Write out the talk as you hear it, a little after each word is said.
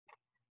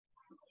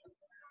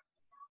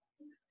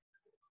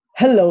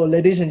Hello,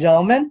 ladies and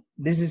gentlemen.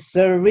 This is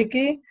Sir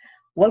Ricky.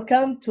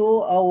 Welcome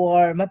to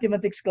our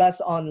mathematics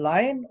class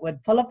online with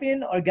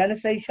Philippine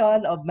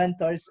Organization of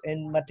Mentors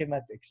in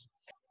Mathematics.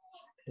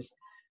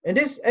 In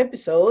this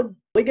episode,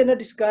 we're going to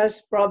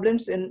discuss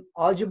problems in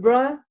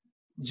algebra,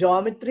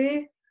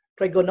 geometry,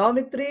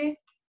 trigonometry,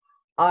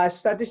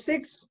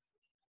 statistics,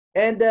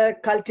 and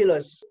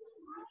calculus.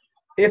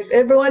 If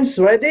everyone's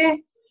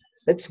ready,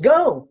 let's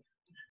go!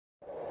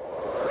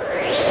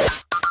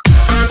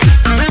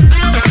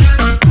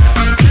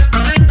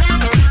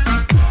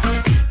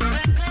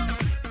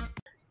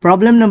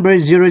 Problem number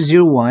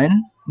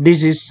 001,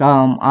 this is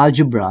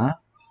algebra.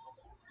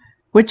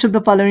 Which of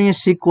the following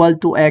is equal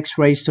to x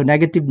raised to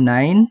negative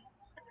 9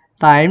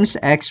 times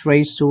x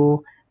raised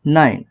to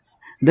 9?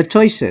 The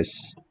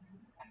choices: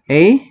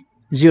 A,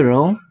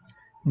 0,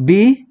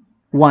 B,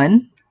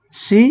 1,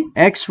 C,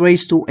 x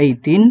raised to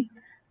 18,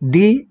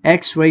 D,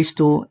 x raised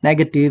to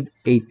negative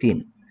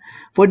 18.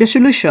 For the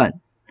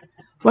solution,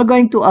 we're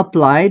going to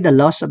apply the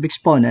laws of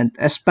exponent,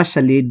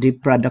 especially the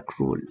product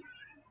rule.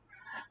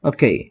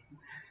 Okay.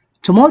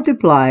 To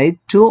multiply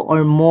two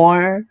or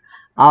more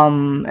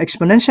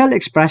exponential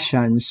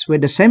expressions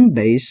with the same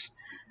base,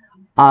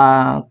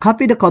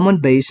 copy the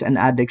common base and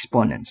add the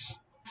exponents.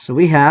 So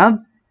we have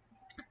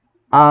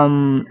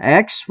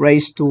x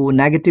raised to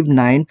negative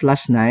 9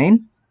 plus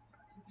 9,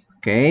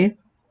 okay,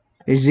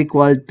 is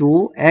equal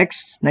to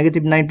x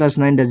negative 9 plus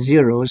 9, that's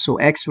 0. So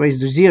x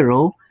raised to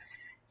 0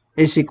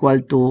 is equal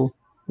to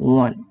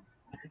 1.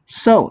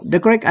 So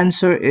the correct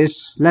answer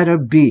is letter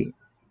B,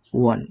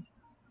 1.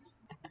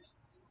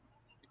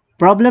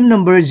 Problem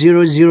number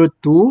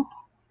 002.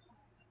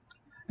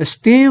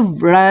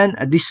 Steve ran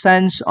a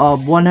distance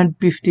of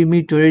 150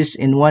 meters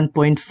in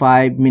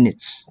 1.5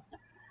 minutes.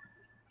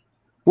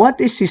 What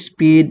is his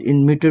speed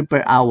in meter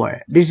per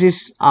hour? This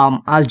is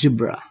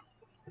algebra.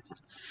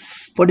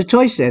 For the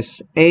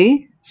choices: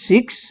 A,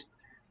 6,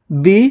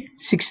 B,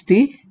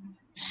 60,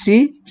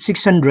 C,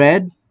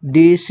 600,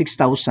 D,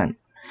 6,000.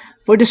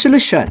 For the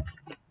solution,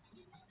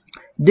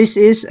 this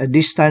is a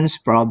distance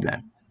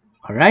problem.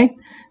 Alright?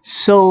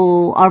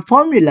 So our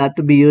formula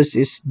to be used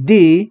is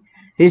D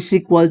is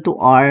equal to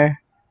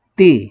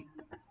RT,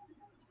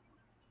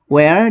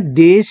 where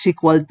D is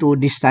equal to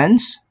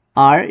distance,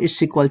 R is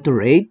equal to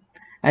rate,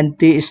 and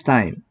T is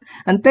time.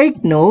 And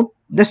take note,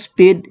 the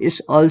speed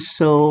is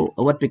also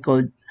what we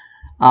call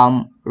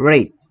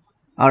rate.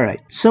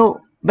 Alright,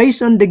 so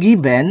based on the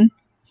given,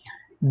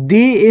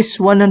 D is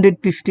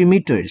 150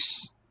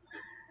 meters.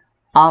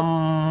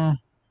 The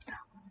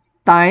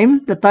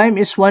time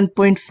is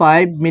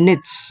 1.5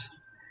 minutes.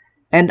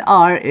 And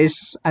R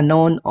is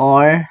unknown,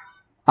 or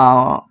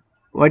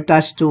we're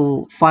tasked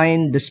to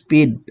find the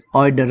speed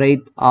or the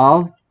rate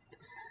of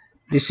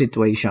the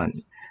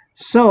situation.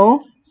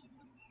 So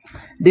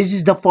this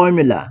is the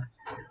formula.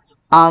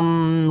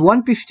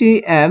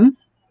 150 m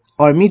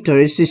or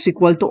meters is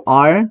equal to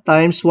R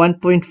times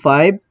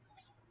 1.5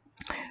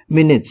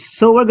 minutes.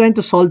 So we're going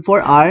to solve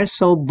for R.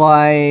 So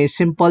by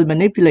simple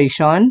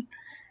manipulation,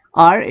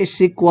 R is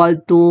equal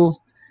to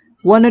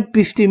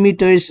 150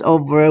 meters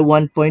over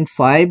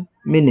 1.5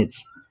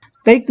 minutes.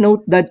 Take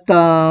note that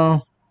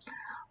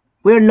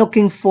we're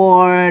looking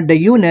for the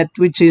unit,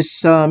 which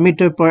is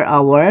meter per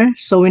hour.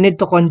 So we need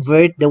to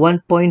convert the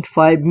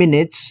 1.5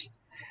 minutes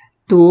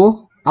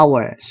to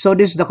hour. So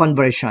this is the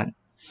conversion.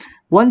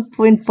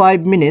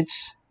 1.5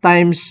 minutes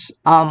times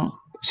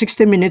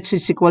 60 minutes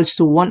is equals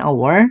to 1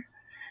 hour.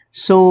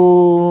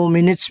 So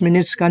minutes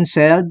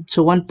cancelled.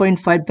 So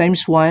 1.5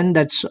 times 1,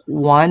 that's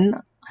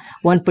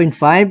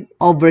 1.5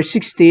 over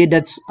 60,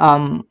 that's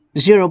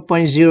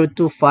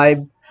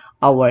 0.025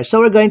 hours. So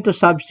we're going to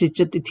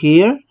substitute it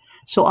here.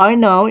 So R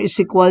now is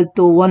equal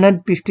to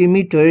 150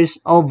 meters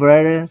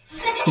over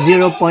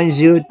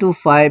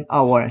 0.025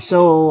 hours.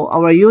 So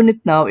our unit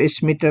now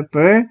is meter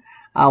per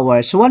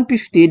hour. So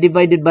 150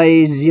 divided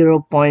by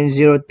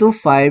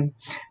 0.025,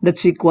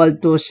 that's equal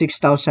to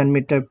 6,000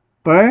 meter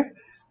per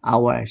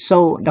hour.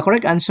 So the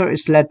correct answer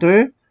is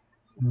letter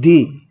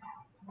D.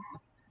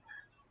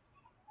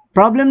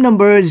 Problem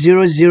number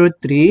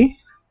 003.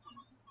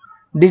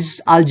 This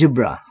is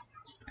algebra.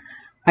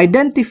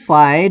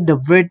 Identify the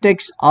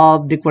vertex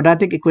of the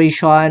quadratic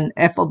equation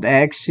f of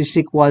x is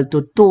equal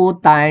to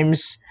 2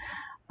 times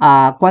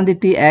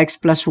quantity x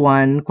plus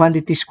 1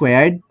 quantity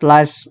squared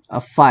plus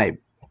 5.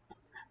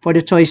 For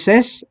the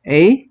choices: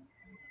 A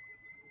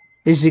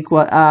is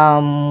equal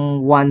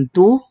 1,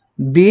 2,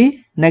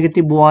 B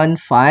negative 1,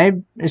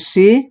 5,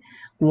 C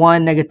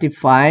 1, negative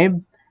 5,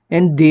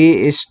 and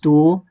D is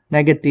 2,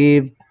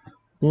 negative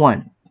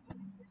 1.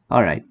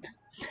 Alright.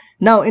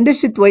 Now, in this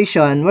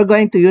situation, we're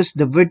going to use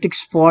the vertex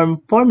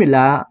form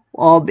formula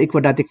of a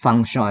quadratic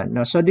function.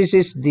 Now, so this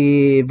is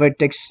the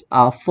vertex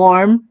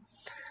form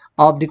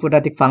of the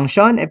quadratic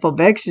function. F of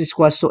x is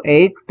equal to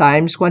a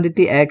times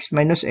quantity x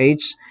minus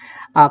h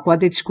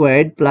quantity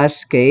squared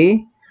plus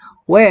k,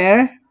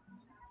 where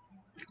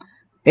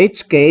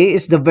hk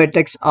is the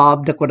vertex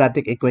of the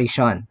quadratic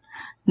equation.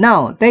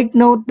 Now, take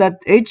note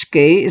that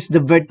HK is the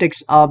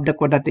vertex of the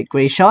quadratic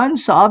equation.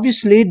 So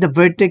obviously, the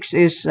vertex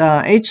is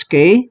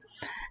HK.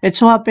 It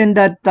so happened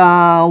that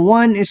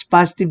 1 is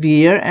positive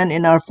here, and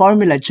in our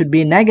formula, it should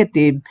be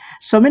negative.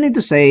 So meaning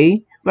to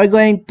say, we're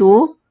going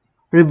to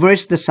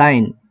reverse the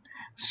sign.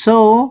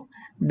 So,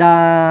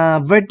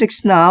 the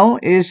vertex now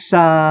is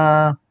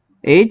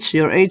H.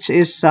 Your H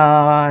is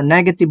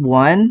negative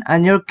 1,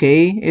 and your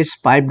K is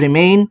 5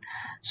 remain.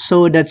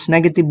 So, that's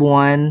negative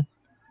 1,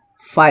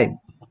 5.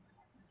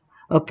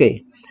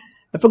 Okay.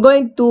 If we're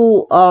going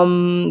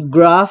to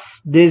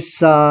graph this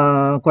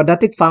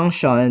quadratic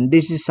function,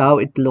 this is how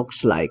it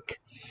looks like.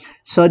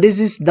 So this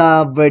is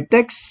the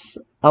vertex.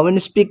 When you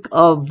speak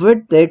of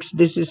vertex,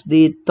 this is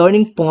the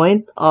turning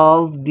point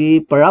of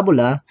the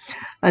parabola.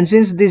 And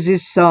since this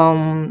is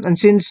and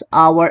since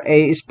our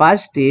A is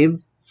positive,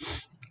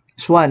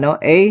 it's 1, no?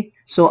 A.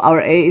 So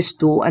our A is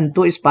 2 and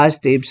 2 is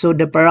positive. So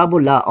the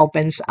parabola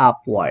opens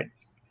upward.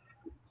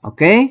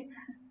 Okay?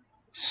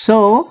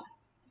 So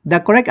the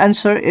correct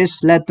answer is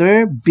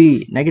letter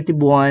B, negative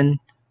 1,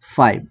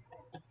 5.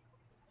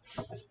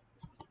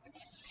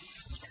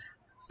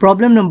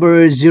 Problem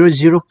number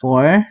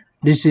 004.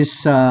 This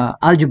is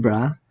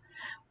algebra.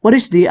 What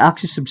is the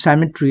axis of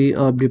symmetry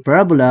of the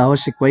parabola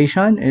whose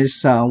equation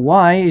is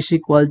y is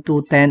equal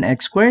to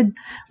 10x squared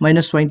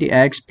minus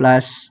 20x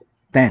plus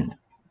 10?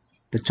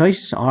 The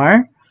choices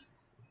are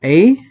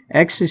A,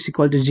 x is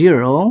equal to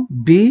 0,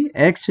 B,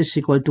 x is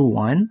equal to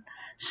 1,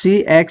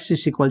 C, x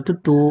is equal to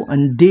 2,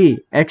 and D,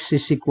 x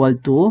is equal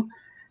to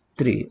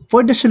 3.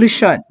 For the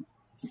solution,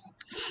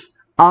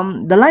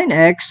 the line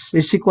x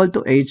is equal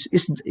to h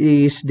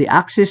is the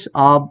axis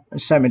of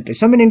symmetry.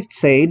 So meaning to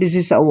say, this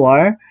is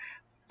our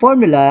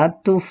formula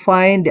to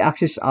find the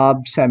axis of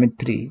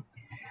symmetry.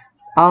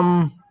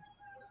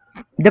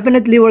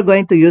 Definitely we're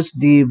going to use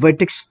the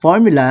vertex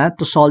formula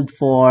to solve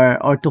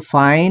for or to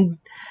find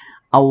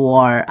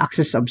our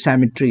axis of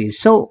symmetry.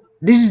 So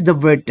this is the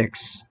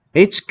vertex.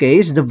 HK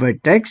is the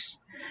vertex,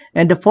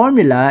 and the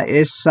formula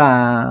is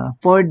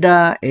for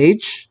the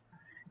h.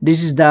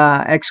 This is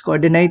the x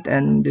coordinate,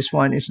 and this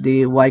one is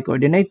the y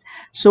coordinate.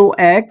 So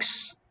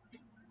x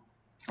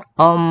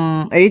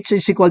h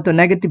is equal to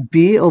negative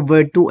b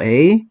over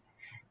 2a.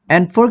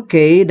 And for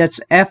k,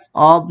 that's f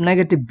of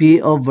negative b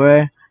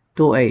over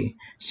 2a.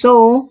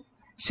 So,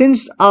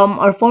 since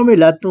our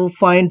formula to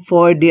find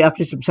for the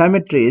axis of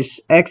symmetry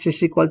is x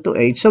is equal to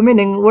h, so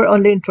meaning we're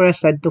only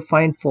interested to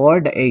find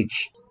for the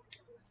h.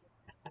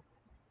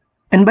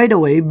 And by the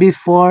way,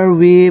 before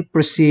we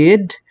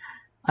proceed,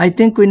 I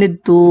think we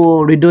need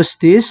to reduce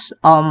this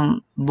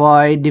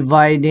by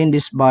dividing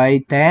this by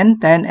 10.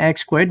 10x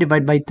squared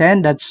divided by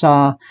 10, that's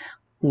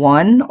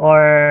 1,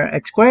 or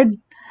x squared.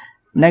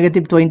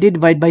 Negative 20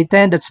 divided by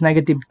 10, that's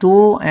negative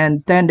 2,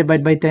 and 10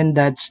 divided by 10,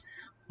 that's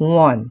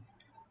 1.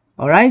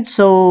 Alright,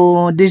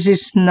 so this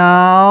is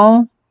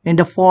now in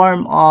the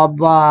form of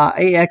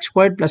ax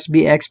squared plus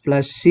bx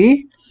plus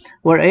c,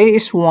 where a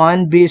is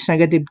 1, b is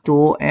negative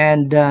 2,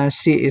 and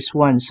c is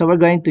 1. So we're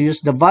going to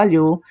use the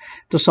value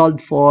to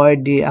solve for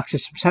the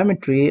axis of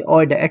symmetry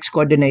or the x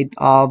coordinate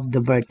of the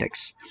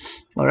vertex.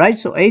 Alright,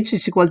 so h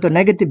is equal to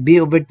negative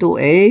b over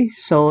 2a.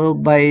 So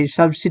by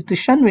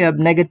substitution, we have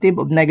negative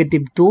of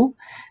negative 2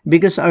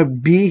 because our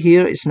b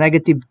here is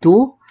negative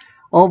 2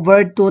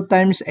 over 2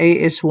 times a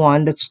is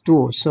 1, that's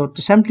 2. So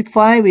to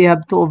simplify, we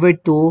have 2 over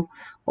 2,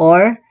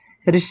 or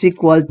it is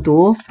equal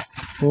to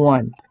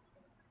 1.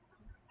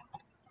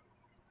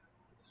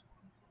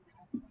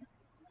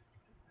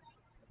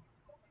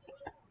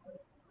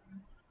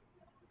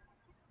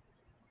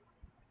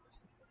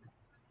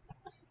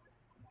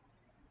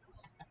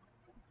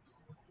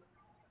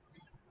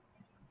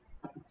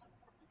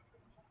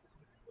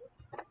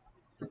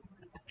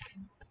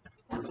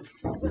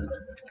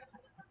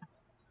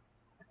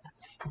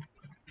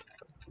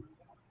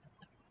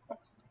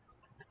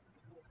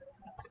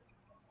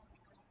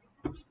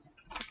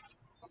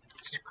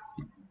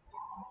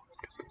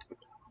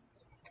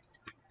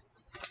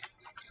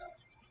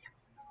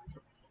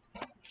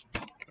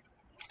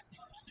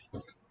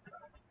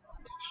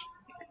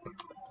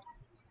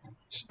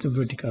 It's the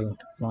vertical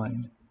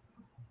line.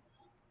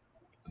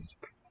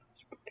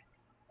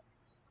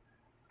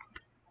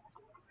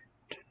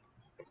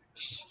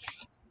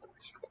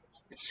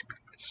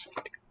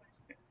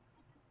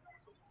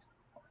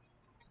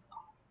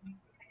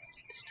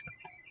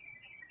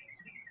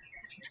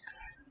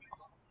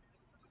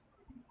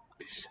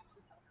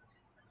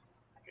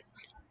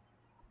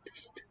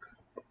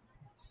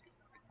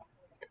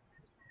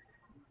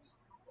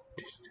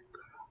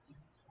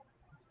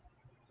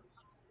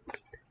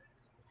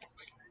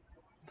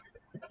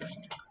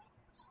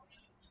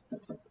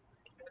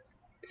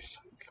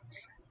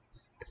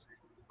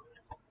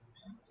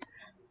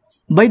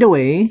 By the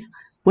way,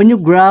 when you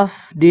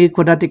graph the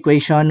quadratic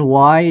equation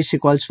y is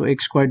equals to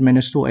x squared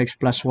minus 2x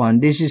plus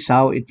 1, this is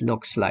how it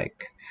looks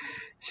like.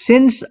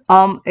 Since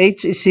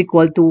h is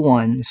equal to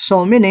 1,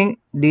 so meaning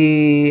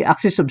the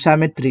axis of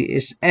symmetry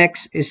is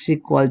x is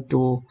equal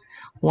to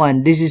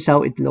 1. This is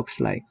how it looks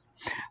like.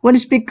 When we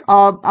speak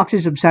of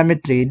axis of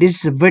symmetry, this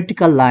is a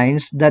vertical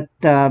lines that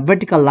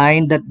vertical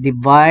line that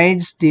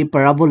divides the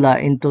parabola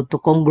into two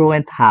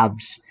congruent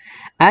halves,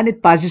 and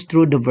it passes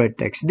through the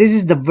vertex. This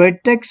is the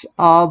vertex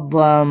of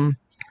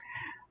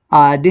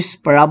this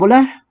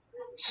parabola.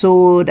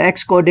 So the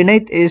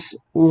x-coordinate is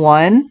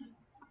 1,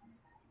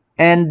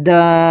 and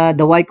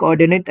the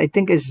y-coordinate I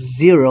think is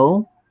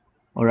 0.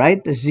 All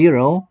right,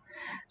 0.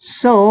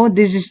 So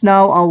this is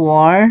now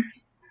our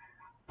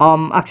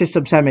axis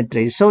of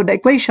symmetry. So the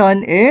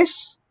equation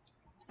is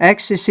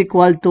x is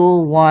equal to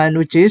 1,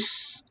 which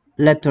is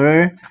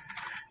letter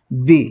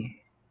B.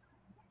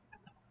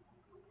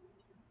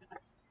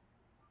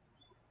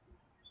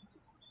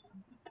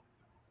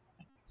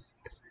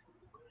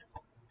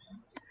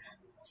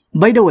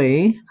 By the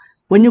way,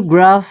 when you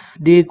graph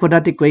the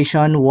quadratic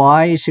equation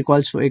y is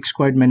equal to x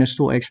squared minus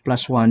 2x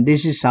plus 1,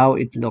 this is how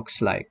it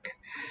looks like.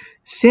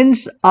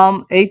 Since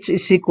h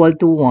is equal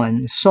to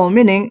 1, so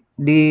meaning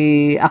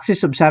the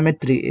axis of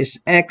symmetry is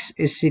x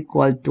is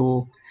equal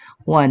to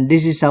 1.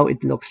 This is how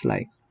it looks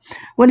like.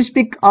 When we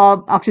speak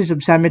of axis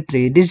of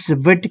symmetry, this is a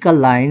vertical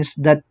lines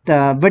that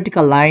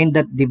vertical line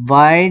that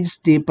divides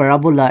the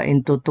parabola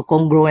into two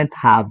congruent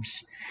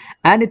halves,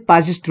 and it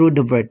passes through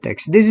the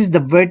vertex. This is the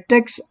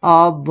vertex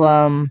of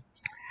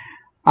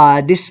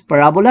this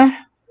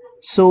parabola.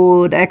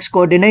 So the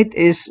x-coordinate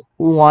is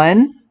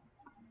 1,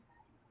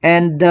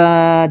 and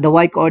the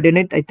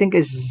y-coordinate I think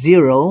is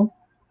 0.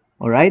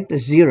 All right,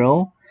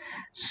 0.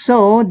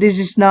 So this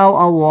is now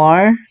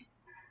our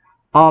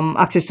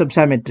axis of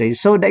symmetry.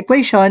 So the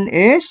equation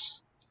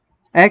is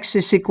x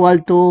is equal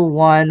to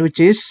 1, which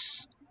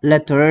is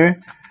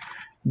letter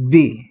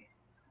B.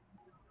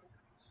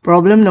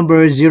 Problem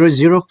number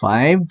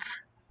 005.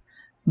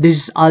 This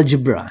is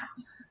algebra.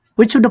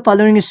 Which of the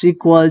following is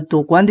equal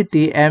to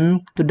quantity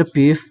m to the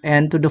fifth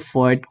and to the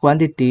fourth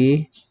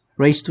quantity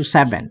raised to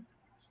 7?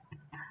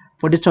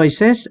 For the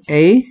choices,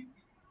 A,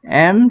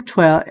 m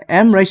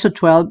raised to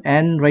 12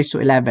 and raised to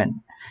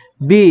 11.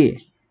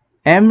 B,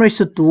 m raised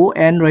to 2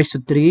 and raised to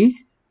 3.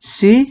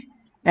 C,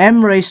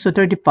 m raised to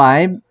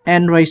 35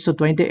 and raised to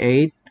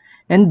 28.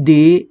 And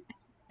D,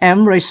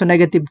 m raised to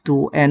negative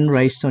 2 and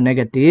raised to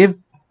negative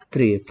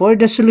 3. For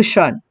the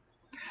solution,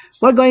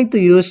 we're going to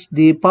use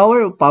the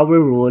power of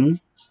power rule.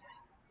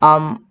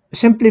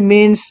 Simply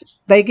means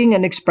taking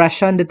an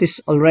expression that is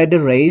already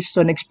raised to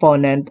an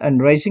exponent and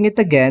raising it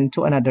again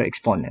to another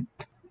exponent.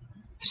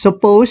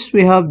 Suppose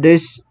we have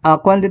this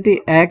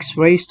quantity x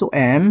raised to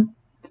m,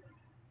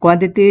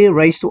 quantity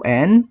raised to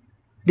n.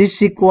 This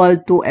is equal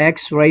to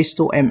x raised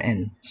to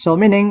mn. So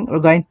meaning we're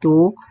going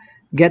to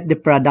get the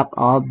product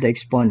of the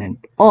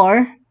exponent.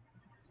 Or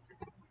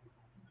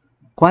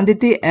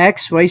quantity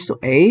x raised to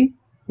a,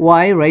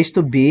 y raised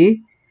to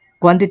b,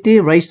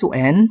 quantity raised to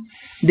n.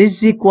 This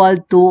is equal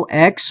to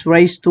x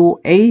raised to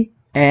a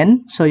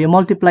n. So you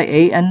multiply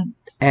a and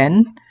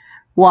n.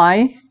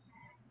 Y,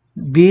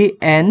 b,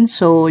 n.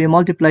 So you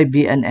multiply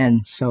b and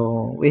n.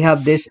 So we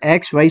have this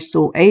x raised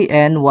to a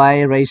n,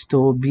 y raised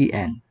to b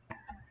n.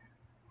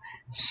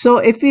 So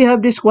if we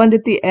have this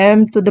quantity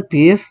m to the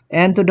fifth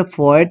and to the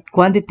fourth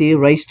quantity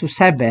raised to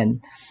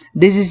 7,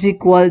 this is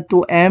equal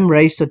to m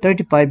raised to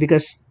 35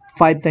 because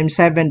 5 times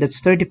 7,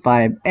 that's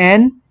 35,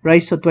 and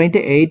raised to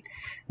 28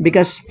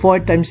 because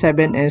 4 times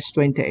 7 is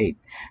 28.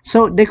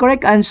 So the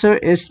correct answer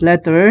is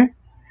letter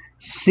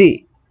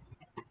C.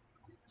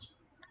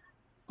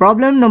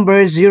 Problem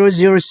number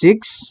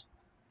 006.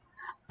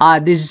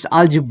 This is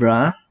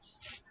algebra.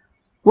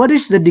 What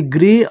is the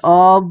degree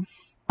of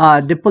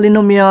the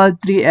polynomial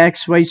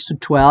 3x raised to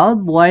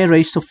 12, y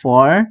raised to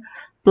 4,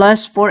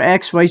 plus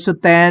 4x raised to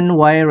 10,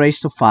 y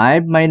raised to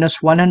 5,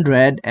 minus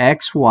 100,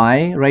 x,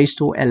 y raised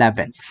to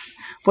 11?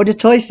 For the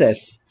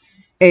choices,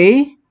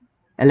 A,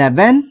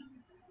 11,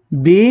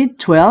 B,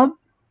 12,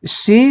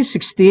 C,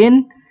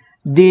 16,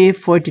 D,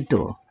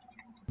 42.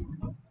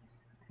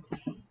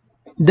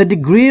 The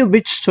degree of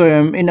each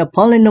term in a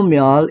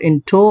polynomial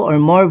in two or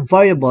more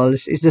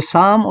variables is the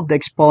sum of the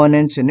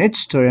exponents in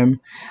each term,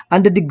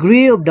 and the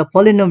degree of the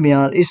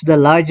polynomial is the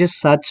largest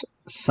such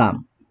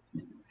sum.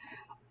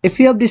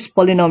 If you have this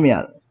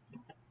polynomial,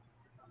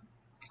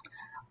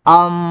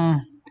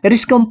 it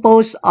is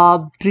composed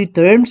of three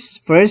terms,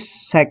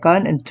 first,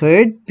 second, and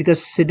third,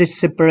 because it is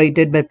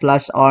separated by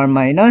plus or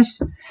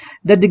minus.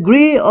 The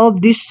degree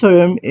of this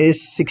term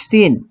is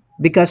 16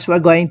 because we're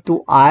going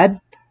to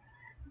add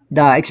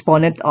the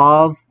exponents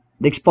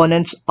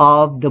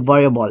of the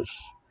variables.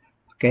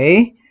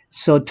 Okay,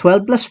 so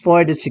 12 plus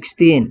 4, that's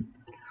 16.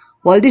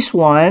 While this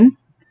one,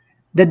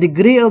 the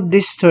degree of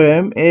this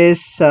term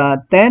is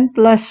 10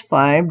 plus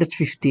 5, that's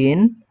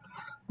 15.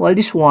 While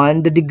this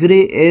one, the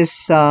degree is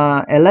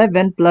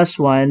 11 plus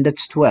 1,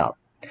 that's 12.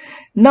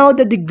 Now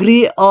the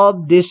degree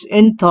of this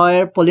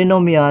entire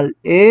polynomial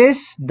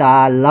is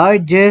the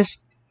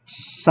largest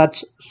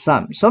such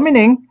sum. So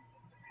meaning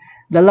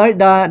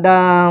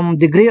the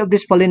degree of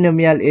this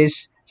polynomial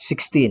is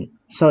 16.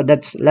 So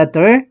that's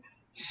letter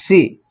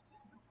C.